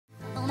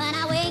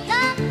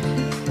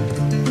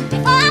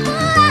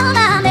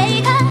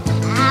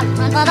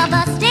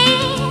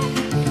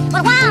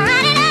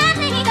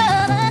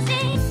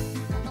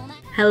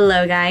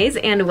Hello guys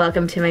and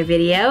welcome to my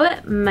video.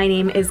 My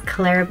name is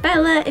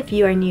Claribella if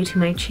you are new to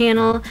my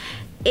channel,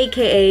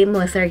 aka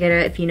Melissa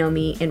Argueta if you know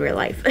me in real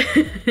life.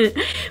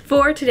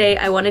 For today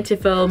I wanted to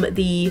film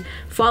the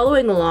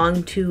following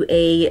along to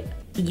a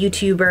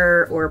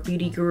YouTuber or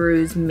beauty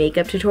guru's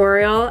makeup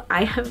tutorial.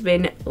 I have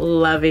been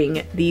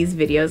loving these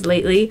videos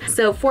lately.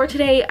 So for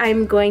today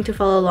I'm going to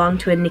follow along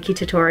to a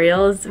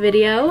Nikkietutorials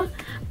video.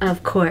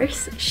 Of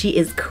course, she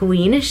is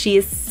queen. She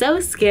is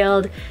so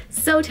skilled,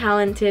 so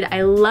talented.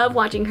 I love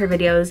watching her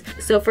videos.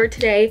 So for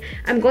today,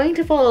 I'm going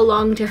to follow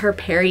along to her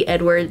Perry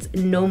Edwards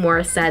No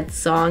More Sad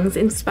Songs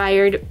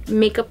inspired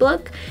makeup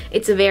look.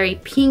 It's a very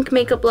pink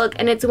makeup look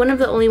and it's one of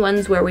the only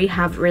ones where we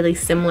have really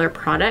similar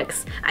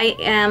products. I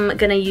am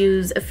gonna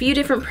use a few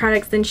different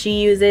products than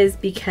she uses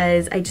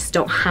because I just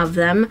don't have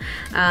them.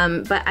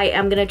 But I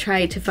am gonna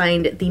try to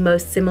find the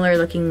most similar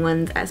looking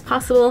ones as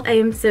possible. I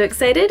am so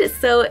excited.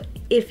 So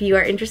if you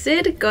are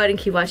interested, go ahead and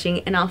keep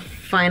watching and I'll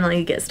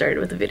finally get started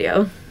with the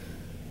video.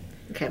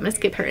 Okay, I'm gonna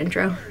skip her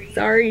intro.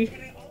 Sorry.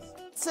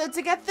 So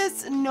to get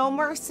this No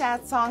More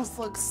Sad Songs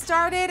look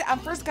started, I'm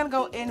first gonna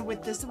go in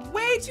with this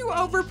way too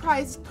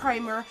overpriced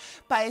primer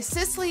by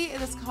Sisley.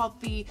 It is called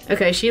the...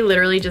 Okay, she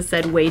literally just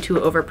said way too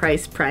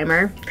overpriced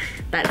primer.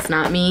 That's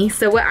not me.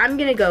 So what I'm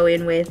gonna go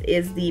in with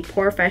is the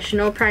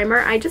Professional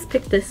primer. I just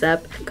picked this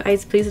up.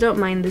 Guys, please don't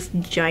mind this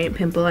giant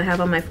pimple I have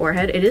on my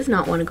forehead. It does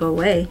not want to go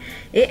away.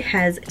 It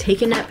has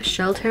taken up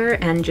shelter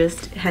and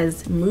just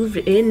has moved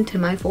into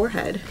my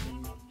forehead.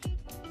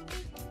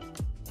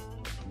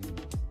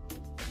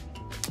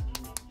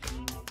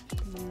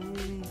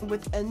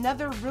 With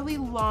another really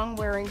long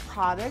wearing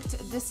product.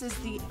 This is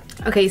the...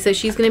 Okay, so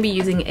she's gonna be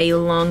using a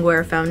long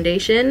wear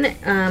foundation.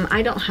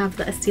 I don't have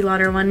the Estee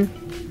Lauder one,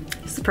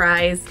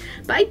 surprise,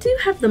 but I do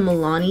have the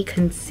Milani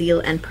Conceal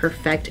and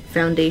Perfect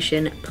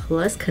Foundation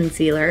Plus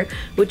Concealer,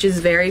 which is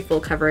very full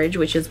coverage,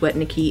 which is what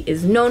Nikkie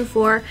is known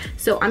for.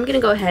 So I'm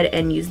gonna go ahead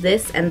and use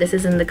this, and this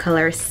is in the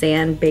color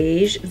Sand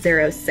Beige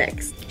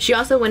 06. She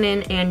also went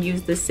in and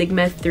used the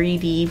Sigma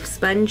 3D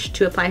sponge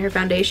to apply her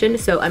foundation,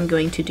 so I'm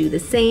going to do the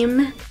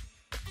same.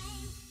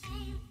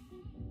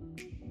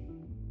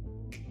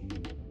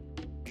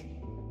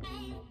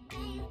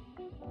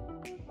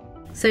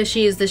 So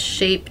she used the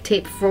Shape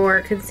Tape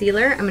for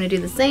concealer. I'm gonna do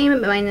the same.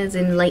 Mine is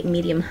in light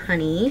medium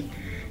honey,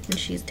 and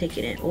she's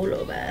taking it all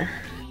over.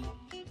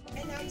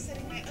 And now I'm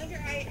setting my under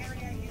eye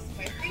area using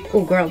my finger.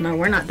 Oh girl, no,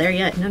 we're not there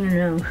yet. No,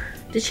 no, no.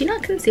 Did she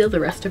not conceal the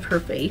rest of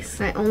her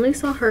face? I only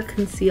saw her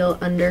conceal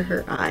under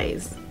her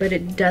eyes, but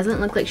it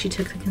doesn't look like she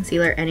took the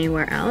concealer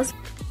anywhere else.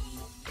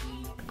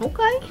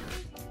 Okay.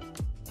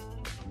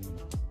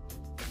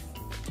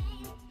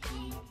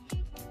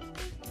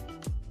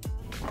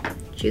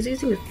 She's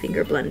using a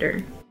finger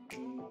blender.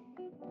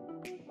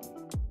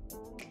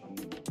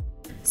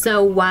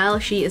 So while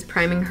she is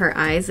priming her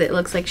eyes, it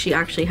looks like she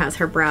actually has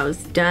her brows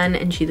done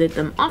and she did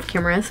them off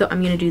camera, so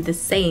I'm gonna do the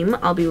same.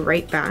 I'll be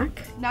right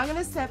back. Now I'm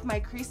gonna set my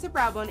crease to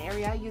brow bone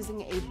area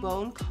using a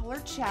bone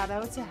colored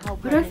shadow to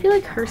help. But I feel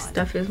like her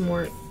stuff is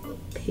more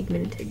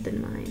pigmented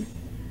than mine.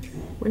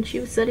 When she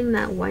was setting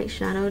that white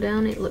shadow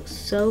down, it looks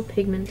so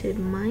pigmented.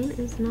 Mine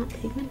is not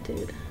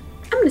pigmented.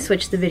 I'm gonna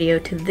switch the video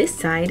to this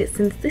side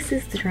since this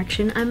is the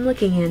direction I'm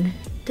looking in.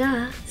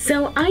 Duh.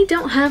 So I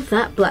don't have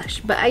that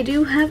blush, but I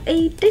do have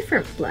a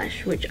different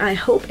blush, which I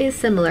hope is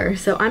similar.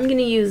 So I'm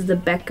gonna use the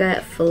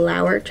Becca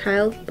Flower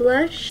Child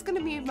blush. It's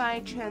gonna be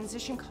my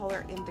transition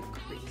color in the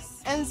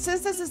crease. And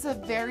since this is a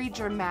very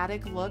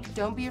dramatic look,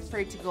 don't be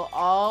afraid to go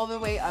all the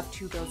way up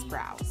to those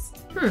brows.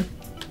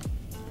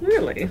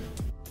 Really?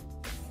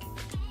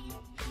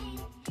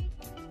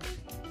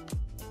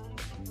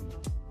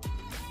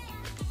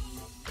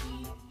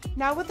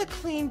 Now with a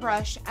clean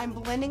brush, I'm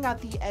blending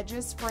out the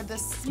edges for the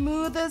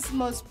smoothest,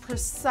 most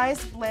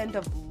precise blend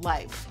of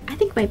life. I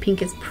think my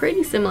pink is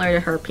pretty similar to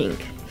her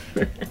pink.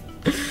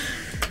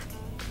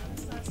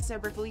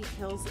 Beverly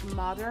Hills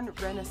Modern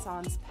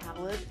Renaissance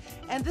palette,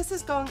 and this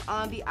is going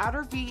on the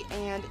outer V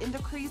and in the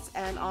crease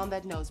and on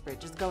that nose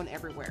bridge. It's going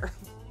everywhere.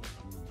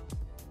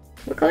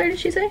 What color did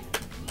she say?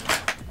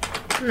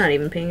 I'm not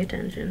even paying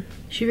attention.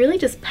 She really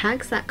just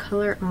packs that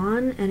color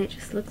on and it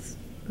just looks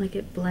like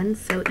it blends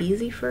so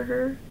easy for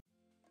her.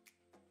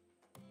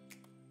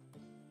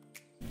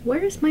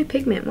 Where is my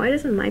pigment? Why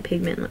doesn't my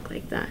pigment look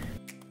like that?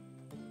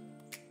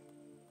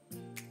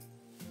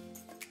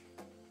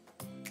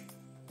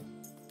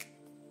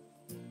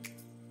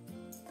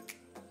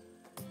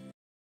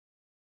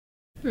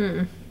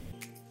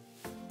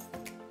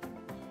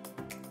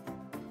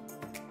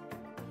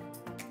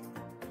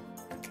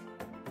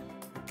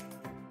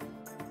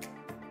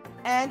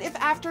 And if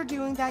after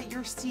doing that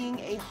you're seeing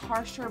a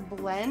harsher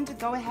blend,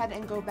 go ahead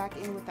and go back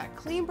in with that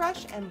clean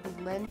brush and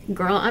blend.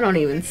 Girl, I don't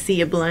even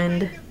see a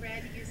blend.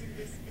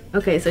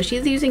 Okay, so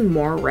she's using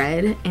more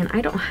red and I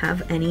don't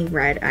have any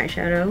red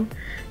eyeshadow.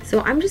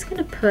 So I'm just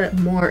gonna put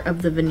more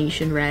of the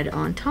Venetian red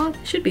on top.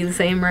 Should be the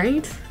same,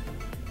 right?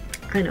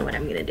 I know what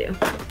I'm gonna do.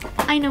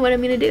 I know what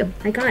I'm gonna do.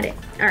 I got it.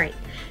 All right,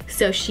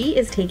 so she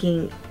is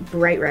taking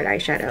bright red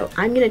eyeshadow.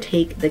 I'm gonna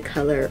take the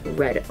color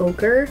Red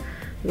Ochre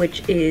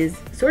which is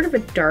sort of a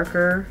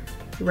darker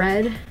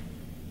red,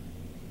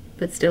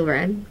 but still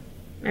red.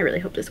 I really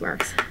hope this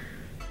works.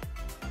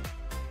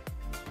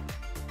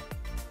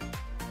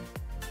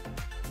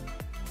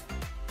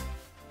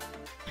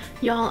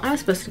 Y'all, I was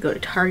supposed to go to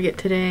Target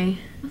today.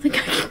 I don't think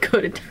I can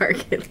go to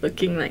Target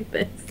looking like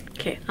this.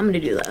 Okay, I'm gonna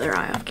do the other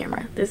eye off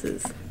camera. This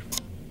is...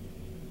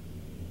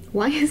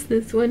 Why is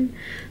this one?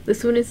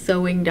 This one is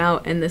so winged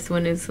out and this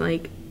one is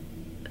like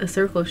a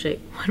circle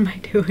shape. What am I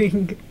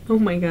doing? Oh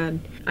my god.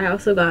 I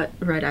also got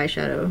red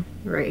eyeshadow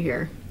right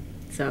here.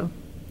 So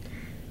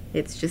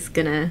it's just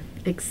gonna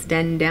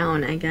extend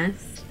down, I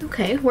guess.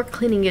 Okay, we're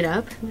cleaning it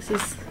up. This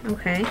is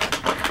okay.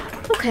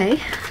 Okay,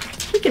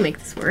 we can make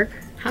this work.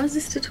 How is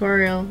this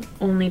tutorial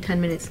only 10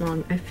 minutes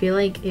long? I feel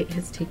like it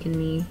has taken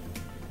me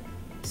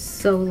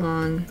so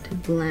long to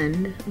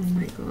blend. Oh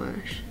my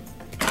gosh.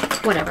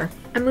 Whatever,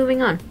 I'm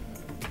moving on.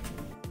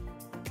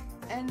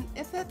 And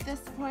if at this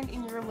point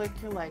in your look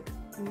you're like,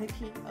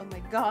 Nikki, oh my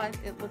god,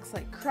 it looks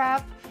like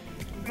crap.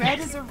 Red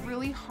is a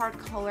really hard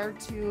color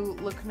to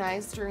look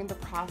nice during the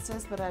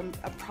process, but I'm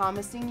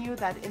promising you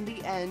that in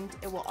the end,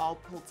 it will all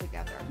pull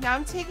together. Now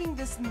I'm taking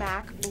this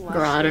MAC blush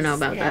Girl, I don't know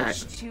about that.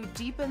 to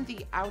deepen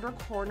the outer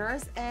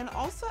corners and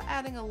also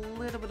adding a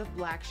little bit of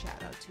black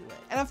shadow to it.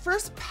 And I'm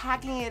first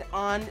packing it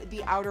on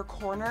the outer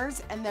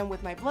corners, and then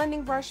with my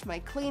blending brush, my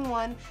clean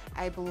one,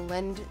 I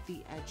blend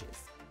the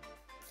edges.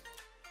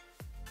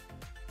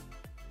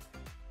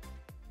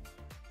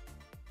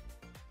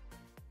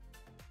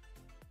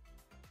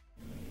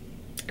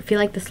 I feel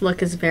like this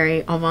look is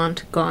very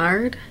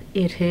avant-garde.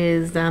 It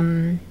is,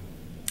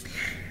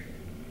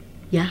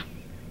 yeah,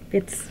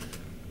 it's,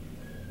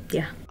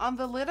 yeah. On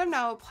the lid, I'm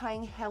now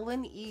applying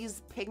Helen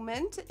E's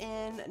pigment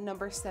in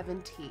number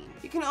 17.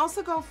 You can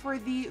also go for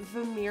the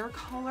Vermeer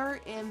color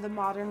in the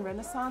Modern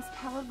Renaissance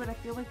palette, but I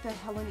feel like the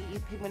Helen E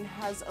pigment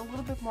has a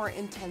little bit more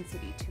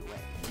intensity to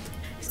it.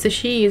 So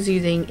she is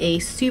using a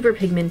super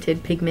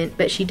pigmented pigment,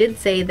 but she did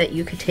say that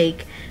you could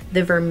take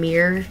the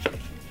Vermeer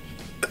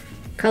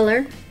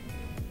color.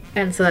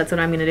 And so that's what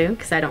I'm gonna do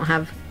because I don't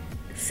have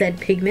said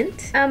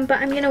pigment. But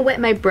I'm gonna wet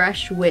my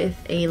brush with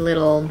a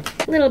little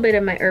bit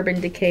of my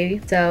Urban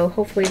Decay. So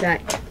hopefully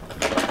that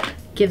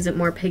gives it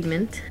more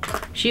pigment.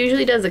 She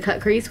usually does a cut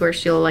crease where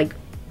she'll like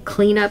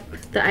clean up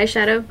the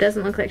eyeshadow.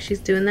 Doesn't look like she's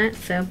doing that,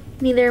 so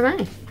neither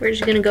am I. We're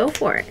just gonna go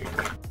for it.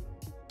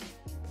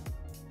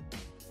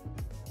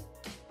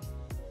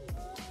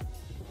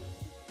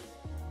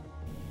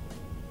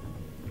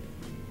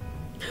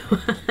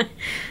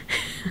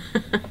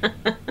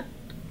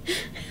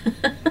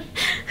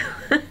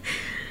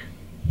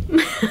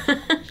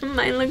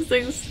 Mine looks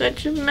like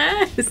such a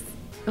mess.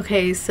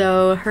 Okay,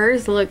 so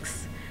hers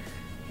looks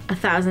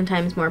 1,000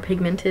 times more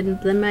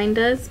pigmented than mine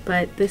does,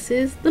 but this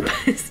is the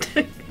best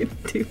I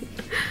could do.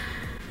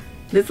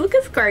 This look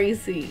is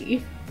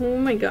crazy. Oh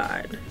my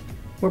god.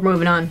 We're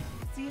moving on.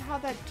 See how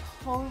that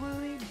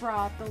totally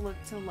brought the look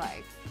to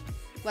life.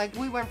 Like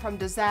we went from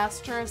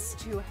disastrous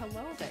to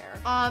hello there.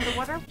 On the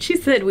water. She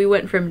said we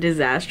went from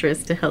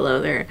disastrous to hello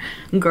there.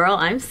 Girl,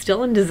 I'm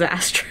still in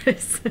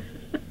disastrous.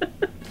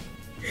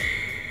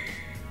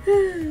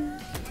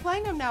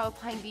 I'm now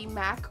applying the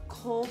MAC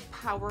Cold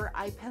Power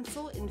Eye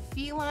Pencil in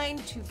Feline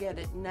to get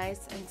it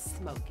nice and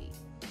smoky.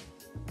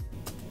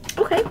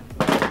 Okay,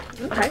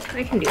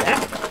 I can do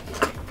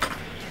that.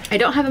 I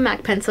don't have a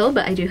MAC pencil,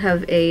 but I do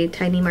have a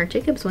tiny Marc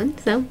Jacobs one,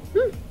 so.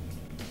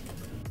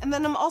 And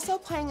then I'm also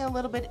applying a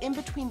little bit in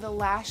between the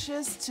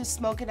lashes to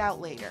smoke it out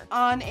later.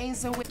 On a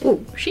Zoe.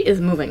 Oh, she is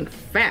moving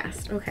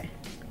fast. Okay.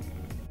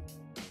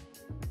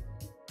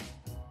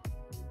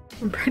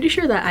 I'm pretty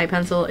sure that eye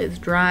pencil is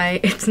dry.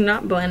 It's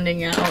not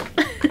blending out.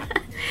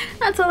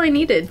 That's all I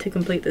needed to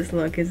complete this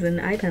look is an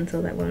eye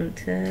pencil that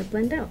won't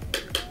blend out.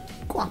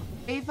 Cool.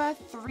 Ava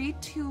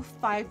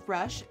 325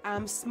 brush.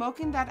 I'm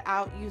smoking that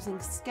out using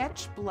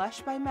Sketch Blush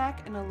by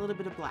MAC and a little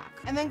bit of black.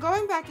 And then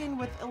going back in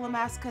with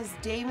Illamasqua's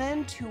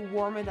Damon to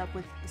warm it up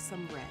with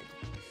some red.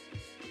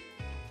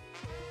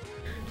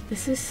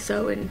 This is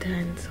so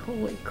intense.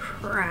 Holy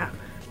crap.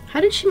 How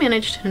did she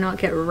manage to not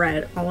get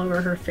red all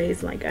over her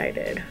face like I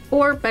did?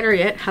 Or better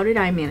yet, how did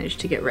I manage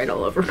to get red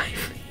all over my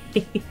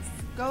face?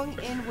 Going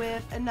in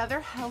with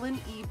another Helen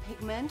E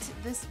pigment.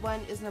 This one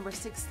is number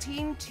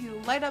 16 to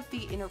light up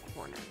the inner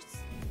corners.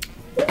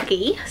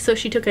 Okay, so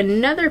she took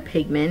another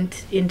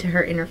pigment into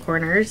her inner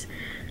corners.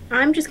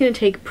 I'm just gonna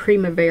take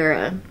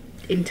Primavera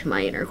into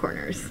my inner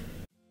corners.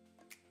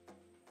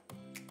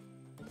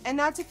 And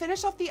now to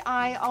finish off the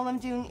eye, all I'm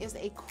doing is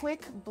a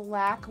quick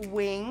black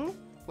wing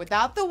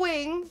without the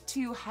wing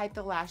to hide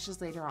the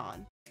lashes later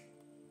on.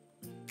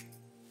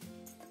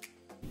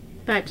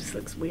 That just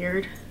looks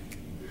weird.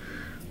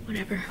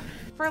 Whatever.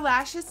 For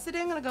lashes today,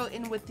 I'm going to go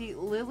in with the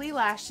Lily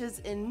lashes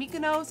in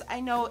Mykonos.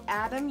 I know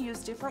Adam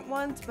used different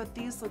ones, but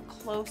these look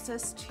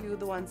closest to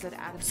the ones that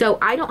Adam used. So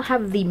I don't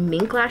have the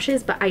mink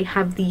lashes, but I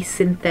have the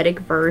synthetic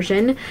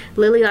version.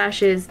 Lily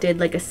Lashes did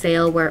like a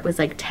sale where it was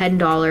like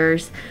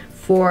 $10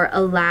 for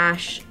a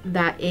lash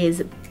that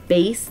is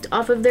based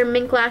off of their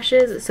mink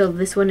lashes. So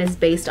this one is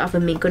based off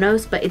of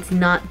Mykonos, but it's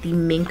not the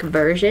mink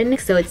version.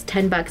 So it's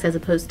 10 bucks as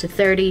opposed to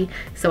 30.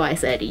 So I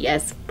said,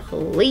 yes,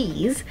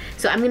 please.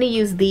 So I'm gonna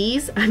use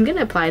these. I'm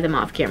gonna apply them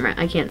off camera.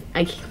 I can't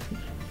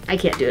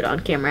do it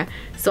on camera.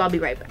 So I'll be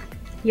right back.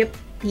 Yep,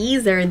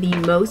 these are the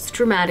most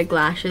dramatic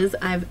lashes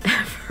I've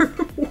ever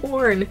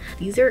worn.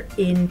 These are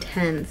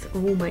intense,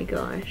 oh my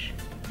gosh.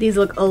 These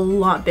look a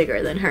lot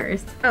bigger than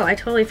hers. Oh, I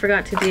totally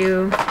forgot to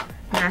do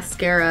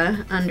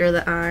mascara under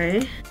the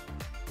eye.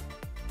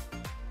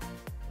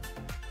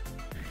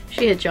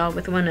 She hit y'all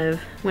with one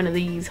of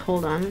these.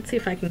 Hold on, let's see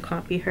if I can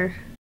copy her.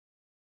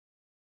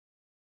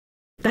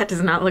 That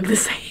does not look the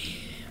same.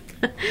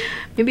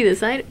 Maybe this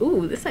side?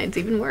 Ooh, this side's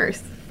even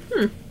worse.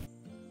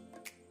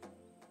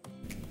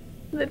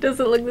 That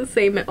doesn't look the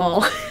same at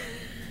all.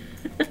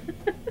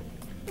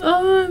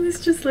 Oh,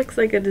 this just looks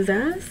like a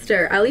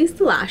disaster. At least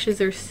the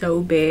lashes are so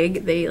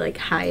big, they like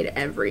hide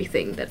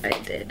everything that I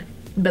did.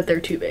 But they're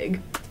too big.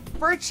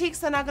 For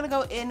cheeks, I'm now gonna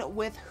go in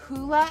with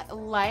Hula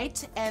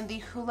Light and the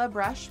Hula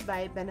brush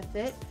by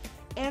Benefit.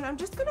 And I'm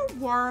just gonna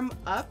warm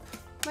up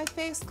my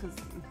face because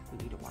we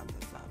need to warm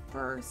this up.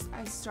 First,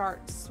 I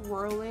start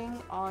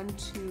swirling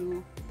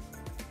onto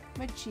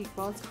my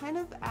cheekbones, kind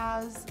of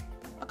as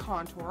a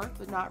contour,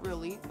 but not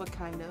really, but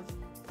kind of.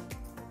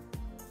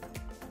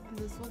 And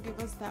this will give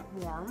us that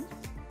warmth.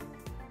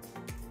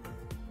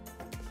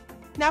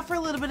 Now for a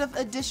little bit of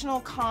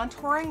additional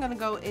contouring, I'm gonna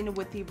go in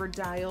with the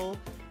Verdile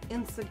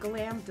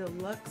Instaglam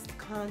Deluxe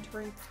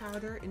Contouring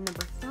Powder in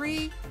number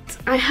 3.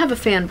 I have a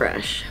fan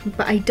brush,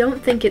 but I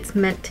don't think it's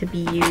meant to be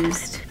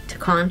used to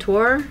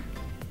contour.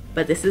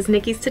 But this is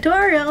Nikki's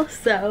tutorial,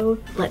 so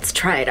let's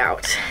try it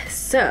out.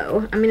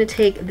 So I'm gonna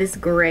take this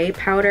gray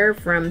powder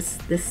from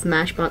this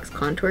Smashbox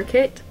contour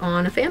kit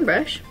on a fan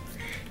brush,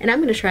 and I'm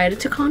gonna try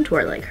to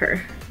contour like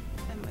her.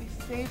 And my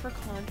favorite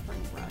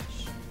contouring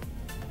brush.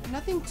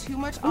 Nothing too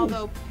much,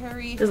 although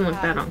Perry doesn't look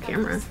bad on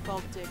camera.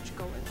 Sculptage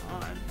going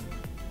on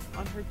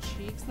her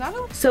cheeks.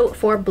 So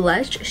for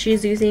blush,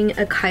 she's using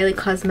a Kylie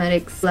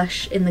Cosmetics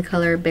blush in the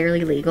color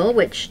Barely Legal,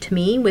 which to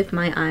me, with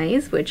my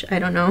eyes, which I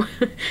don't know,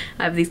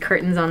 I have these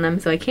curtains on them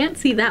so I can't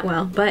see that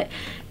well, but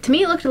to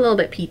me it looked a little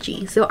bit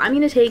peachy. So I'm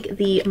gonna take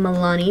the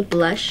Milani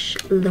blush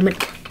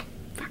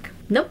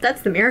Nope,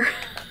 that's the mirror.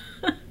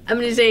 I'm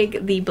gonna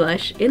take the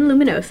blush in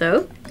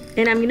Luminoso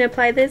and I'm gonna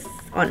apply this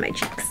on my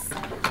cheeks.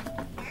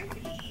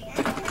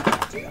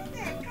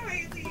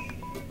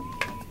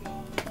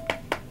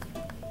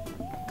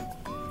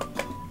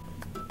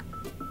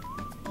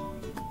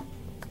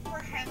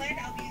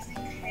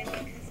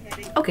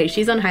 Okay,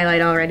 she's on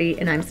highlight already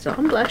and I'm still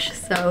on blush,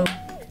 so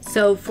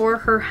for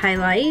her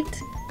highlight,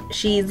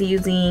 she's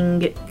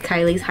using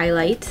Kylie's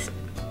highlight.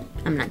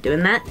 I'm not doing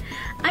that.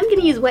 I'm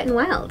gonna use Wet n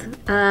Wild,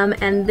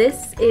 and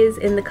this is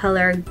in the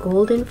color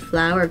Golden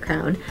Flower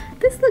Crown.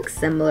 This looks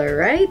similar,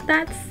 right?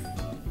 That's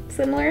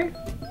similar.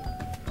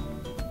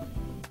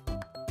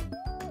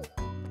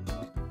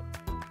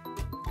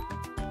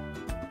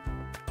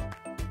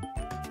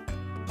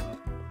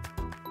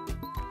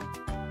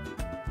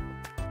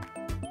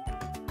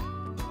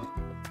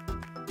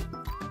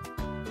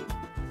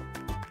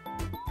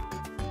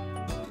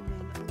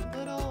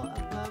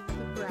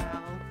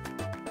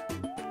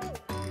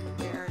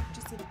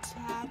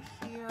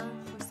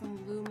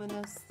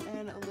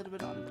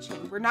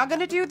 We're not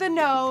gonna do the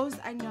nose.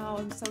 I know,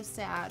 I'm so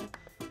sad.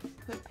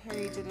 But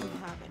Perry didn't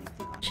have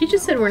anything on. She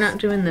just said we're not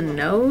doing the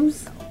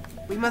nose.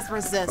 We must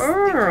resist.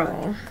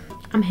 Girl.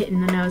 I'm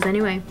hitting the nose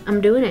anyway. I'm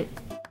doing it.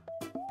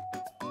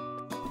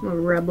 I'm a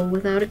rebel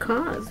without a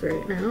cause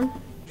right now.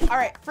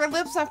 Alright, for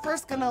lips, I'm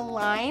first gonna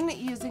line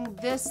using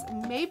this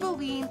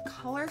Maybelline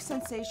Color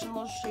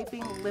Sensational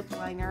Shaping Lip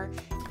Liner.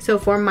 So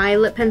for my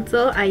lip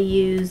pencil, I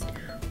used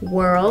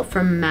Whirl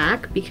from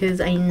MAC because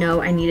I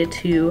know I needed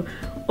to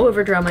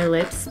overdraw my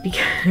lips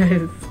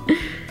because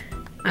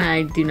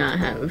I do not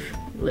have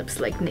lips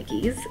like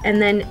Nikki's.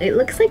 And then it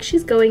looks like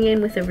she's going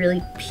in with a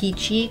really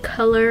peachy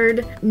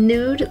colored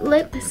nude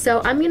lip.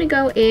 So I'm gonna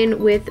go in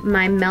with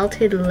my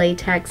Melted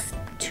Latex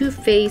Too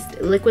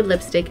Faced liquid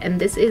lipstick, and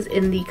this is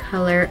in the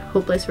color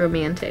Hopeless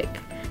Romantic.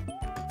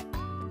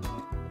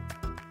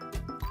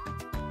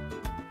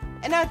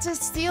 And now to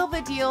seal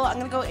the deal, I'm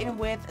gonna go in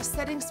with a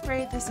setting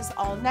spray. This is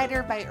All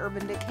Nighter by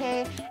Urban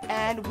Decay,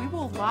 and we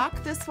will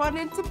lock this one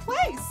into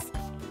place.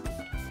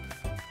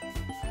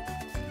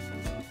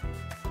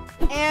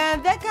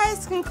 And that,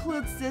 guys,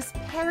 concludes this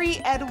Perry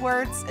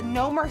Edwards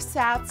No More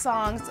Sad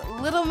Songs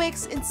Little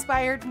Mix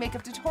inspired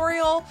makeup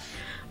tutorial.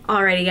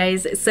 Alrighty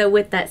guys, so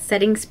with that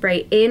setting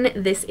spray in,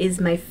 this is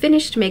my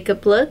finished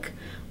makeup look.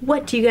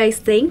 What do you guys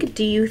think?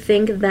 Do you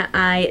think that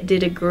I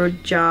did a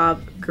good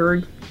job?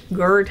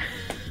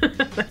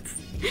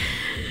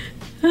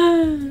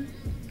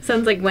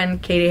 Sounds like when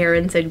Katie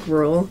Heron said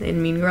gruel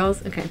in Mean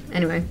Girls. Okay,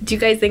 anyway. Do you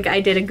guys think I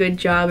did a good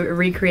job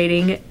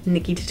recreating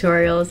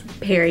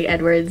Nikkietutorials' Perry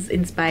Edwards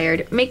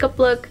inspired makeup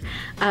look?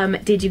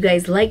 Did you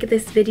guys like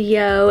this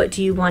video?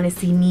 Do you want to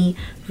see me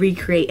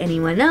recreate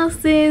anyone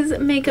else's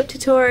makeup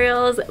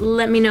tutorials?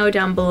 Let me know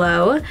down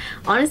below.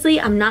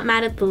 Honestly, I'm not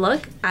mad at the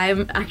look.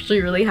 I'm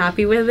actually really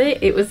happy with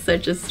it. It was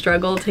such a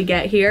struggle to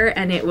get here,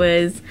 and it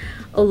was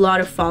a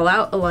lot of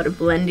fallout, a lot of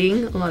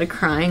blending, a lot of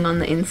crying on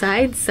the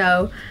inside.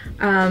 So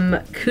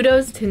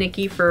kudos to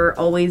Nikkie for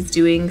always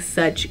doing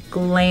such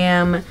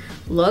glam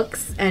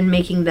looks and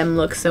making them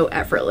look so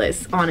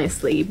effortless,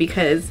 honestly,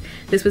 because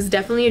this was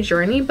definitely a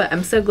journey, but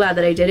I'm so glad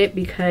that I did it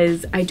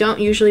because I don't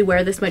usually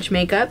wear this much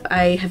makeup.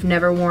 I have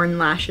never worn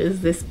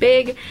lashes this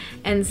big,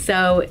 and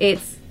so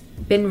it's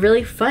been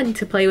really fun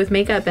to play with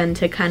makeup and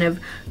to kind of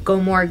go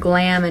more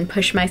glam and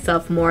push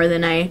myself more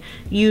than I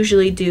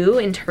usually do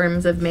in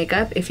terms of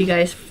makeup. If you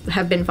guys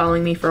have been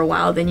following me for a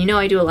while, then you know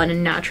I do a lot of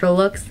natural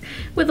looks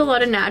with a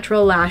lot of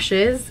natural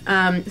lashes.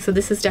 So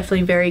this is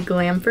definitely very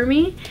glam for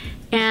me,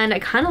 and I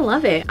kind of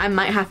love it. I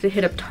might have to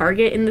hit up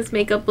Target in this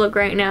makeup look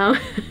right now.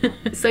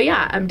 So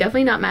yeah, I'm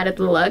definitely not mad at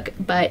the look,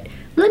 but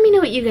let me know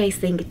what you guys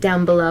think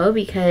down below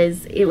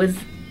because it was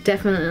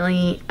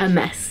definitely a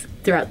mess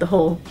throughout the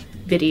whole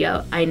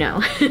video, I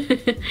know.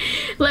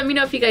 Let me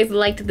know if you guys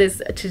liked this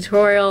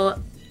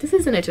tutorial. This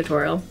isn't a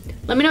tutorial.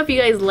 Let me know if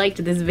you guys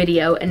liked this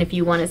video and if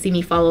you want to see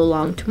me follow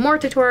along to more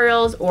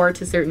tutorials or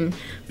to certain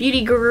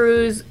beauty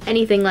gurus,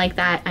 anything like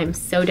that. I'm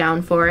so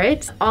down for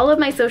it. All of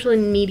my social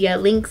media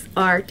links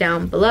are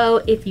down below.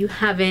 If you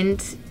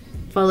haven't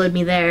followed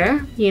me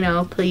there, you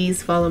know,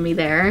 please follow me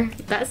there.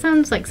 That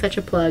sounds like such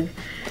a plug,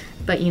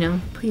 but you know,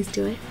 please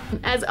do it.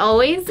 As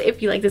always,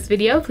 if you like this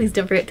video, please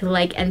don't forget to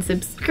like and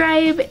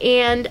subscribe,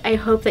 and I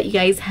hope that you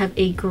guys have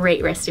a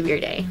great rest of your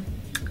day.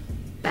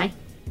 Bye.